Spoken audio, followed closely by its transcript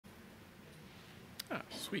Oh,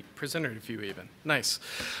 sweet. Presenter view even. Nice.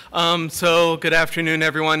 So good afternoon,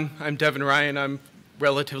 everyone. I'm Devon Ryan. I'm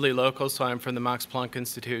relatively local, so I'm from the Max Planck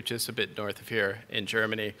Institute, just a bit north of here in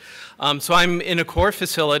Germany. So I'm in a core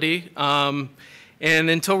facility, and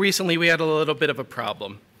until recently we had a little bit of a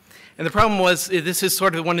problem. And the problem was, this is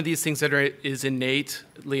sort of one of these things that is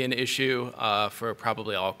innately an issue for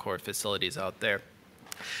probably all core facilities out there.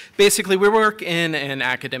 Basically, we work in an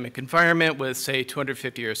academic environment with, say,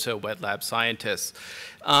 250 or so wet lab scientists.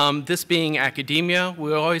 This being academia,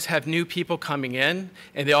 we always have new people coming in,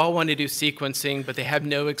 and they all want to do sequencing, but they have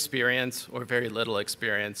no experience or very little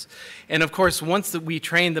experience. And of course, once we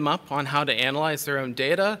train them up on how to analyze their own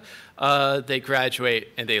data, they graduate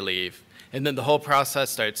and they leave. And then the whole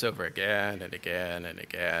process starts over again and again and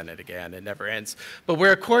again and again. It never ends. But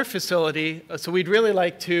we're a core facility, so we'd really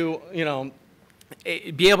like to,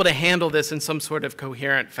 be able to handle this in some sort of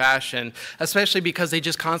coherent fashion, especially because they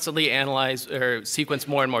just constantly analyze or sequence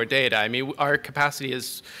more and more data. I mean, our capacity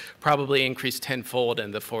has probably increased tenfold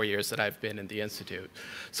in the 4 years that I've been in the Institute.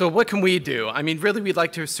 So what can we do? I mean, really, we'd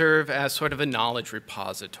like to serve as sort of a knowledge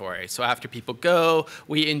repository. So after people go,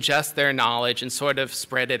 we ingest their knowledge and sort of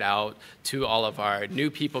spread it out to all of our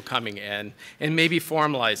new people coming in and maybe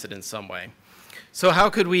formalize it in some way. So how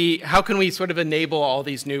can we sort of enable all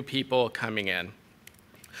these new people coming in?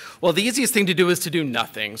 Well, the easiest thing to do is to do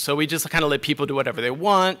nothing. So we just kind of let people do whatever they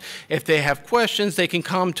want. If they have questions, they can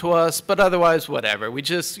come to us, but otherwise, whatever. We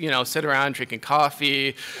just, sit around drinking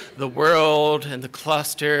coffee. The world and the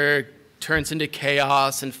cluster turns into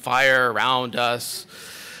chaos and fire around us.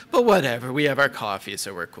 But whatever, we have our coffee,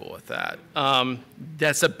 so we're cool with that.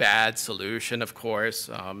 That's a bad solution, of course.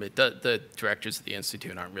 The directors of the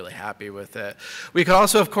Institute aren't really happy with it. We could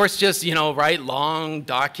also, of course, just write long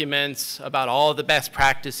documents about all the best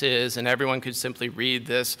practices, and everyone could simply read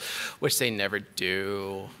this, which they never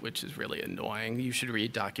do, which is really annoying. You should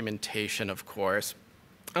read documentation, of course.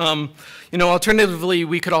 Alternatively,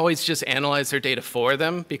 we could always just analyze their data for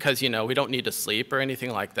them because, we don't need to sleep or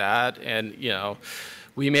anything like that, and,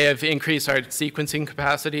 we may have increased our sequencing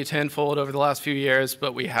capacity tenfold over the last few years,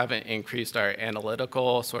 but we haven't increased our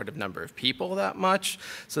analytical sort of number of people that much.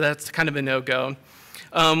 So that's kind of a no-go.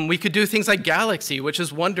 We could do things like Galaxy, which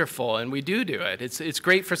is wonderful, and we do it. It's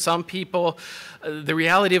great for some people. The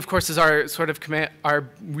reality, of course, is our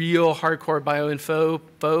real hardcore bioinfo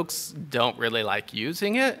folks don't really like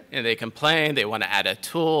using it, and they complain. They want to add a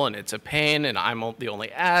tool, and it's a pain, and I'm the only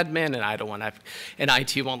admin, and I don't want to, and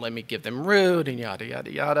IT won't let me give them root, and yada,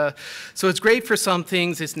 yada, yada. So it's great for some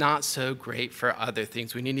things. It's not so great for other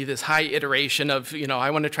things. We need this high iteration of,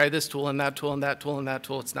 I want to try this tool and that tool and that tool and that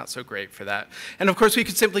tool. It's not so great for that. And of course, we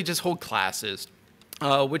could simply just hold classes.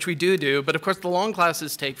 Which we do, but of course the long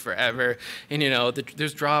classes take forever, and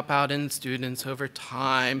there's dropout in students over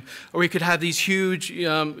time. Or we could have these huge,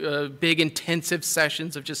 big intensive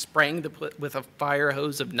sessions of just spraying with a fire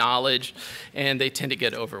hose of knowledge, and they tend to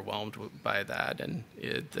get overwhelmed by that, and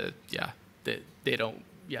they don't.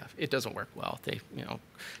 Yeah, it doesn't work well. They,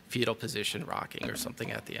 fetal position rocking or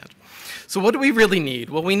something at the end. So what do we really need?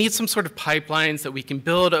 Well, we need some sort of pipelines that we can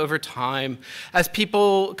build over time as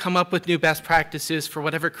people come up with new best practices for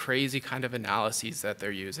whatever crazy kind of analyses that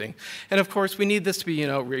they're using. And of course, we need this to be,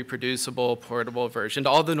 reproducible, portable version,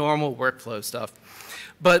 all the normal workflow stuff.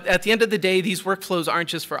 But at the end of the day, these workflows aren't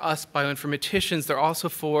just for us bioinformaticians, they're also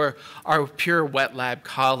for our pure wet lab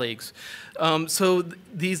colleagues. So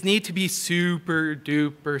these need to be super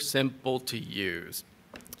duper simple to use.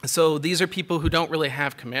 So these are people who don't really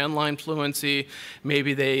have command line fluency.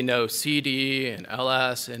 Maybe they know CD and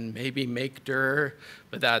LS and maybe make dir,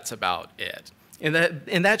 but that's about it. And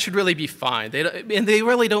that should really be fine. And they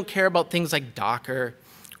really don't care about things like Docker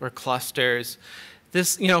or clusters.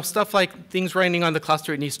 This, stuff like things running on the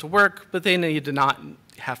cluster, it needs to work, but they need to not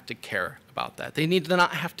have to care about that. They need to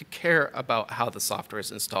not have to care about how the software is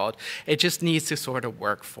installed. It just needs to sort of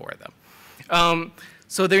work for them.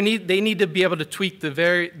 So they need to be able to tweak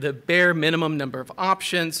the bare minimum number of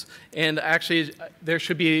options, and actually there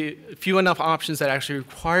should be few enough options that actually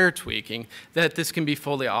require tweaking that this can be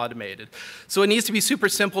fully automated. So it needs to be super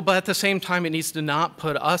simple, but at the same time it needs to not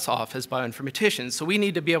put us off as bioinformaticians. So we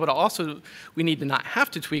need to be able to we need to not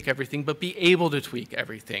have to tweak everything, but be able to tweak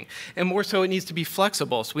everything. And more so, it needs to be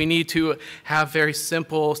flexible. So we need to have very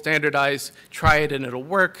simple, standardized, try it and it'll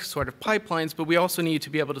work sort of pipelines, but we also need to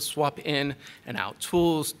be able to swap in and out tools,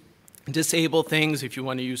 disable things. If you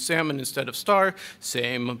want to use salmon instead of star,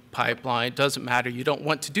 same pipeline, doesn't matter. You don't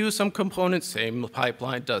want to do some components, same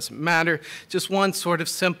pipeline, doesn't matter. Just one sort of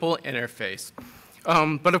simple interface.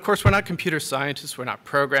 But of course, we're not computer scientists, we're not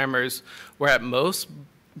programmers. We're at most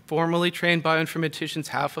formally trained bioinformaticians.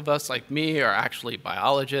 Half of us, like me, are actually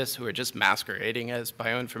biologists who are just masquerading as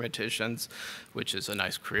bioinformaticians, which is a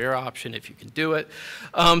nice career option if you can do it.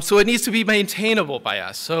 So it needs to be maintainable by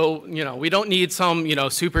us. So, we don't need some,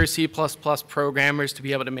 super C++ programmers to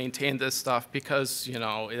be able to maintain this stuff because,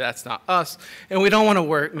 that's not us. And we don't want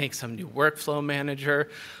to make some new workflow manager.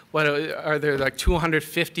 What are there, like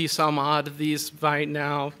 250 some odd of these right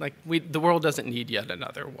now? Like, the world doesn't need yet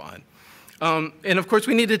another one. And of course,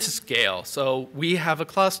 we needed to scale. So we have a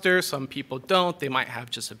cluster, some people don't. They might have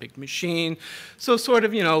just a big machine. So sort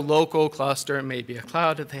of, local cluster, maybe a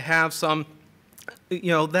cloud if they have some,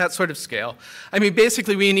 that sort of scale. I mean,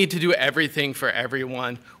 basically, we need to do everything for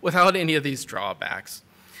everyone without any of these drawbacks.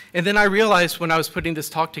 And then I realized when I was putting this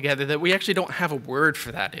talk together that we actually don't have a word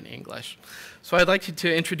for that in English. So I'd like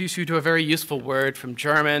to introduce you to a very useful word from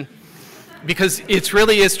German. Because it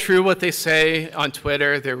really is true what they say on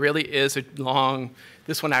Twitter. There really is a long,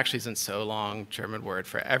 this one actually isn't so long, German word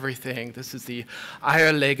for everything. This is the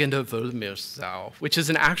eierlegende Wollmilchsau, which is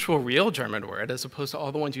an actual real German word as opposed to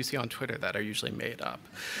all the ones you see on Twitter that are usually made up.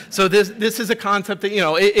 So this is a concept that,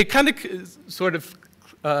 it kind of sort of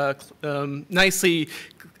nicely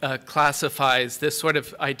classifies this sort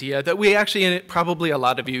of idea that we actually, probably a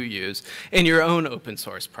lot of you use in your own open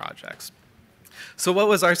source projects. So what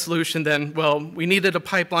was our solution then? Well, we needed a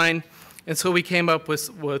pipeline, and so we came up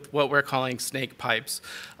with what we're calling snakePipes.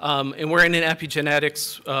 And we're in an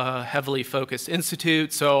epigenetics heavily focused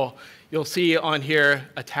institute, so you'll see on here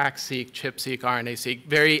ATAC-seq, ChIP-seq, RNA-seq,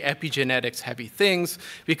 very epigenetics heavy things,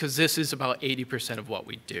 because this is about 80% of what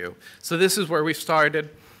we do. So this is where we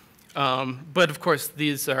started. But of course,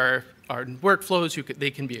 these are workflows,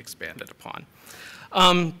 they can be expanded upon.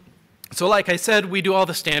 So like I said, we do all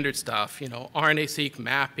the standard stuff, RNA-seq,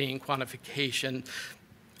 mapping, quantification,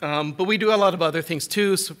 but we do a lot of other things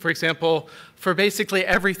too. So for example, for basically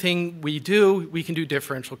everything we do, we can do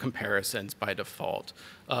differential comparisons by default.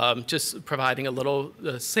 Just providing a little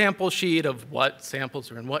sample sheet of what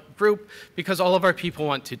samples are in what group, because all of our people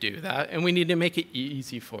want to do that, and we need to make it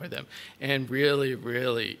easy for them, and really,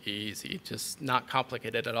 really easy, just not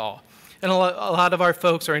complicated at all. And a lot of our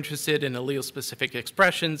folks are interested in allele-specific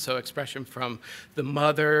expressions, so expression from the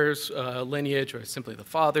mother's lineage or simply the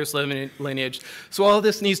father's lineage. So all of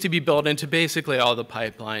this needs to be built into basically all the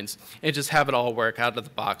pipelines and just have it all work out of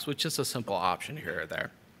the box with just a simple option here or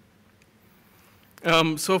there.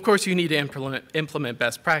 So of course you need to implement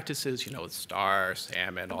best practices, with STAR,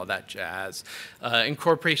 SALMON, all that jazz.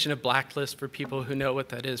 Incorporation of blacklist for people who know what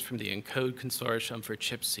that is from the ENCODE consortium for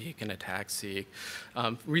ChIP-seq and ATAC-seq.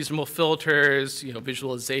 Reasonable filters,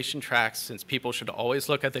 visualization tracks, since people should always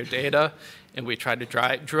look at their data, and we try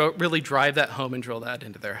to really drive that home and drill that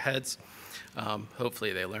into their heads.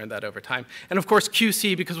 Hopefully they learn that over time. And of course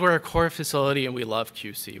QC, because we're a core facility and we love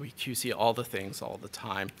QC. We QC all the things all the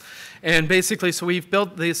time. And basically, so we've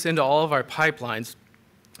built this into all of our pipelines.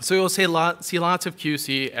 So you'll see lots of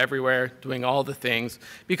QC everywhere doing all the things,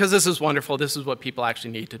 because this is wonderful. This is what people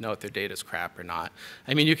actually need to know if their data is crap or not.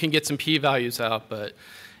 I mean, you can get some p-values out, but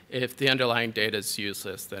if the underlying data is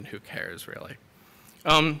useless, then who cares really?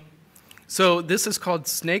 So this is called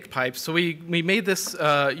snakePipes. So we made this,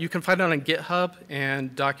 you can find it on GitHub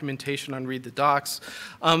and documentation on Read the Docs.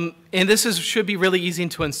 And this should be really easy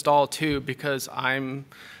to install too, because I'm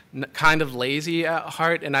kind of lazy at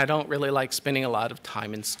heart and I don't really like spending a lot of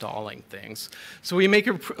time installing things. So we make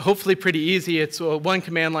it hopefully pretty easy. It's a one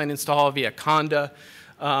command line install via Conda.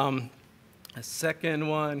 A second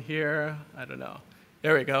one here, I don't know.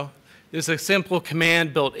 There we go. There's a simple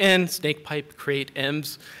command built in, snakepipe create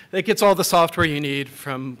ems, that gets all the software you need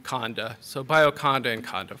from Conda. So BioConda and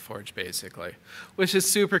CondaForge, basically, which is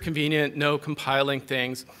super convenient, no compiling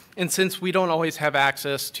things. And since we don't always have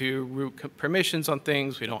access to root permissions on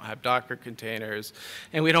things, we don't have Docker containers,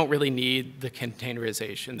 and we don't really need the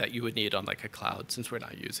containerization that you would need on like a cloud, since we're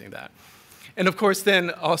not using that. And of course, then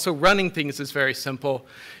also running things is very simple.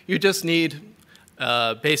 You just need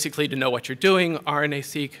basically to know what you're doing,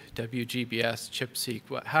 RNA-seq, WGBS, ChIP-seq,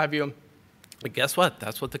 what have you. But guess what?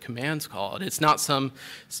 That's what the command's called. It's not some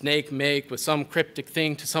snake make with some cryptic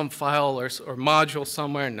thing to some file or module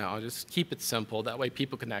somewhere. No, just keep it simple. That way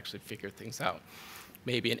people can actually figure things out.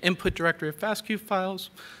 Maybe an input directory of FASTQ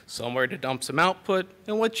files, somewhere to dump some output,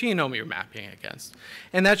 and what genome you're mapping against.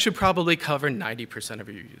 And that should probably cover 90% of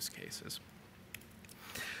your use cases.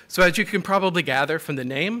 So as you can probably gather from the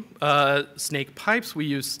name, snakePipes, we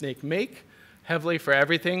use snake make heavily for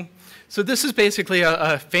everything. So this is basically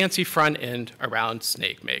a fancy front end around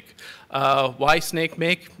snakemake. Why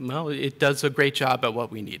snakemake? Well, it does a great job at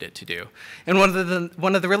what we need it to do. And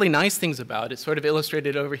one of the really nice things about it, sort of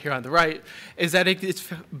illustrated over here on the right, is that it's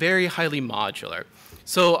very highly modular.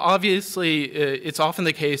 So obviously, it's often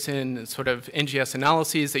the case in sort of NGS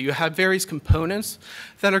analyses that you have various components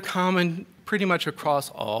that are common pretty much across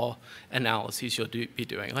all analyses you'll be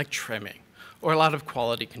doing, like trimming, or a lot of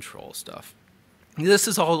quality control stuff. This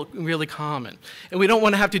is all really common. And we don't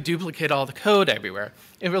want to have to duplicate all the code everywhere.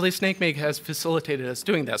 And really, snakemake has facilitated us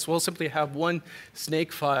doing that. So we'll simply have one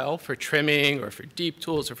snake file for trimming or for deep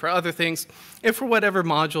tools or for other things. And for whatever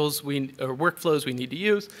modules or workflows we need to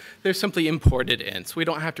use, they're simply imported in. So we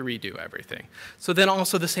don't have to redo everything. So then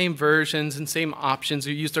also the same versions and same options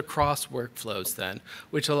are used across workflows then,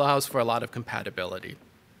 which allows for a lot of compatibility.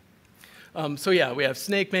 So yeah, we have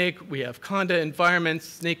snakemake, we have Conda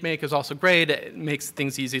environments. Snakemake is also great. It makes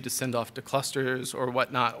things easy to send off to clusters or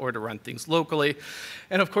whatnot, or to run things locally.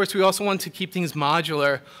 And of course, we also want to keep things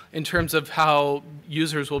modular in terms of how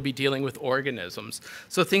users will be dealing with organisms.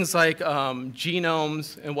 So things like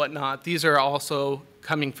genomes and whatnot, these are also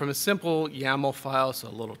coming from a simple YAML file, so a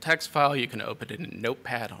little text file. You can open it in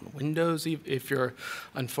Notepad on Windows. If you're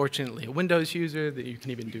unfortunately a Windows user, then you can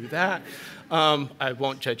even do that. I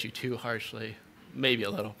won't judge you too harshly, maybe a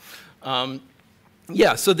little.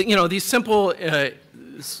 Yeah, so these simple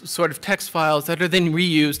sort of text files that are then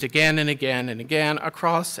reused again and again and again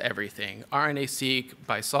across everything, RNA-seq,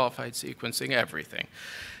 bisulfite sequencing, everything.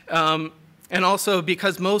 And also,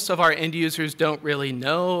 because most of our end users don't really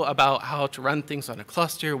know about how to run things on a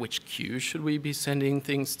cluster, which queues should we be sending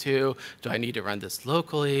things to? Do I need to run this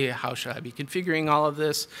locally? How should I be configuring all of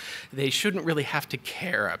this? They shouldn't really have to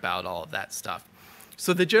care about all of that stuff.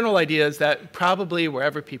 So the general idea is that probably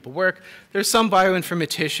wherever people work, there's some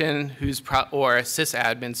bioinformatician or a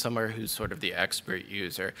sysadmin somewhere who's sort of the expert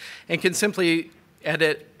user and can simply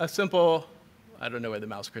edit a simple, I don't know where the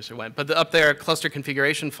mouse cursor went, but up there, cluster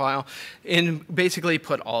configuration file, and basically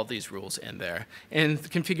put all these rules in there and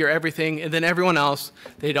configure everything, and then everyone else,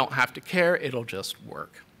 they don't have to care, it'll just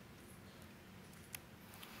work.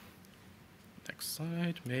 Next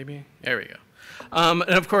slide, maybe. There we go. And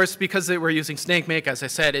of course, because we're using snakemake, as I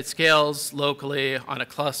said, it scales locally on a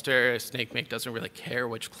cluster. snakemake doesn't really care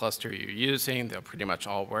which cluster you're using. They'll pretty much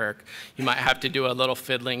all work. You might have to do a little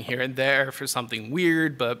fiddling here and there for something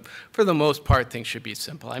weird, but for the most part, things should be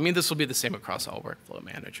simple. I mean, this will be the same across all workflow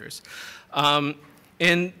managers.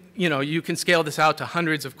 And you can scale this out to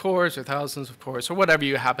hundreds of cores or thousands of cores or whatever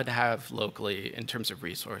you happen to have locally in terms of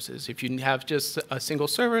resources. If you have just a single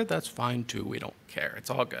server, that's fine too. We don't care. It's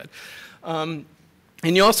all good. And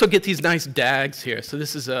you also get these nice DAGs here. So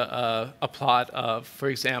this is a plot of, for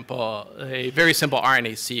example, a very simple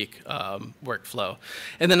RNA-seq workflow.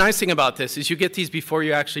 And the nice thing about this is you get these before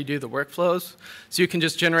you actually do the workflows. So you can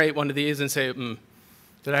just generate one of these and say,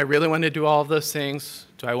 did I really want to do all of those things?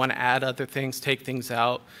 Do I want to add other things, take things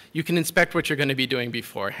out? You can inspect what you're going to be doing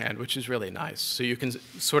beforehand, which is really nice. So you can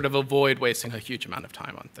sort of avoid wasting a huge amount of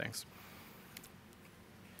time on things.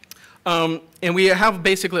 And we have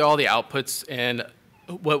basically all the outputs, and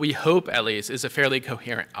what we hope, at least, is a fairly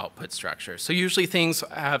coherent output structure. So usually things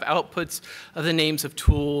have outputs of the names of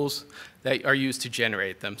tools that are used to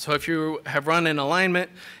generate them. So if you have run an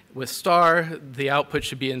alignment with star, the output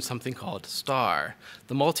should be in something called star.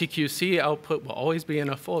 The multi-QC output will always be in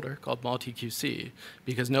a folder called multi-QC,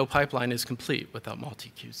 because no pipeline is complete without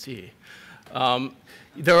multi-QC.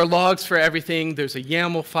 There are logs for everything. There's a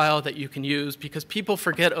YAML file that you can use, because people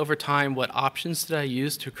forget over time what options did I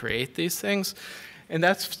use to create these things. And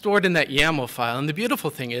that's stored in that YAML file. And the beautiful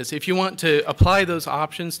thing is, if you want to apply those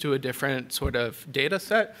options to a different sort of data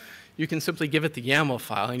set, you can simply give it the YAML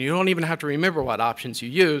file, and you don't even have to remember what options you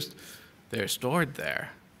used. They're stored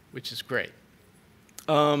there, which is great.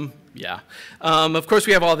 Of course,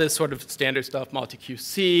 we have all this sort of standard stuff,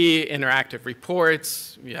 multi-QC, interactive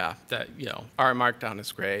reports. Yeah, that, our markdown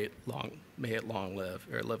is great. May it long live,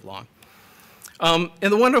 or live long. And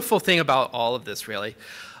the wonderful thing about all of this, really,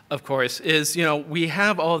 of course, is, we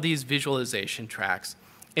have all these visualization tracks.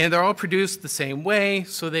 And they're all produced the same way,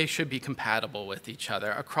 so they should be compatible with each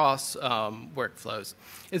other across workflows.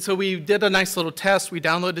 And so we did a nice little test. We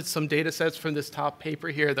downloaded some data sets from this top paper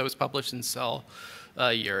here that was published in Cell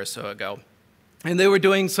a year or so ago. And they were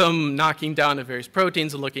doing some knocking down of various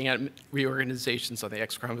proteins and looking at reorganizations on the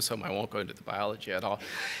X chromosome. I won't go into the biology at all.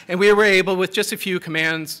 And we were able, with just a few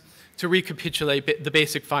commands, to recapitulate the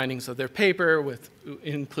basic findings of their paper,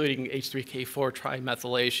 including H3K4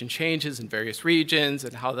 trimethylation changes in various regions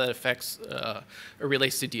and how that affects or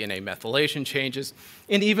relates to DNA methylation changes,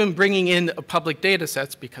 and even bringing in public data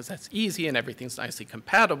sets, because that's easy and everything's nicely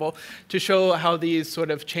compatible, to show how these sort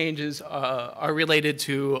of changes are related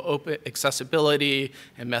to open accessibility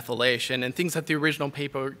and methylation and things that the original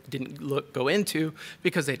paper didn't go into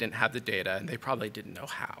because they didn't have the data and they probably didn't know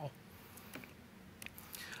how.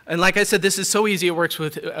 And like I said, this is so easy, it works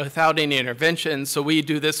without any intervention, so we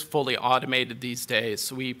do this fully automated these days.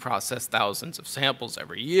 So we process thousands of samples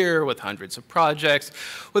every year with hundreds of projects,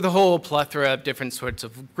 with a whole plethora of different sorts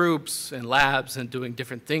of groups and labs and doing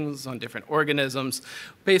different things on different organisms,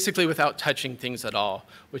 basically without touching things at all,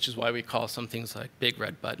 which is why we call some things like big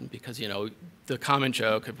red button, because, you know, the common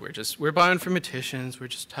joke of we're bioinformaticians, we're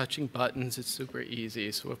just touching buttons, it's super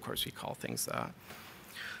easy, so of course we call things that.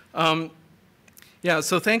 Yeah,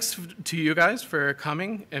 so thanks to you guys for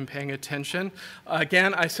coming and paying attention.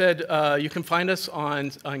 Again, I said you can find us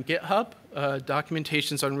on GitHub,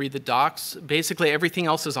 documentations on Read the Docs. Basically, everything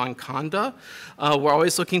else is on Conda. We're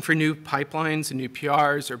always looking for new pipelines and new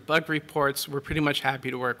PRs or bug reports. We're pretty much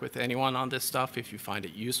happy to work with anyone on this stuff if you find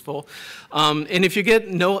it useful. And if you get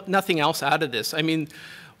nothing else out of this, I mean,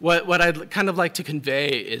 what I'd kind of like to convey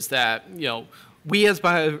is that, you know, we as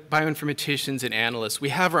bioinformaticians and analysts, we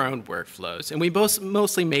have our own workflows, and we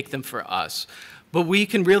mostly make them for us. But we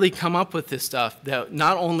can really come up with this stuff that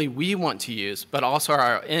not only we want to use, but also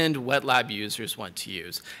our end wet lab users want to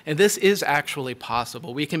use. And this is actually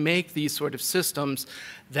possible. We can make these sort of systems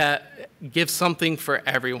that give something for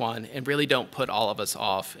everyone and really don't put all of us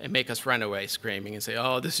off and make us run away screaming and say,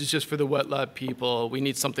 oh, this is just for the wet lab people. We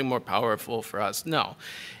need something more powerful for us. No.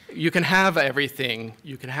 You can have everything.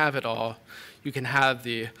 You can have it all. You can have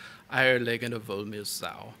the eierlegende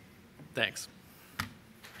Wollmilchsau. Thanks.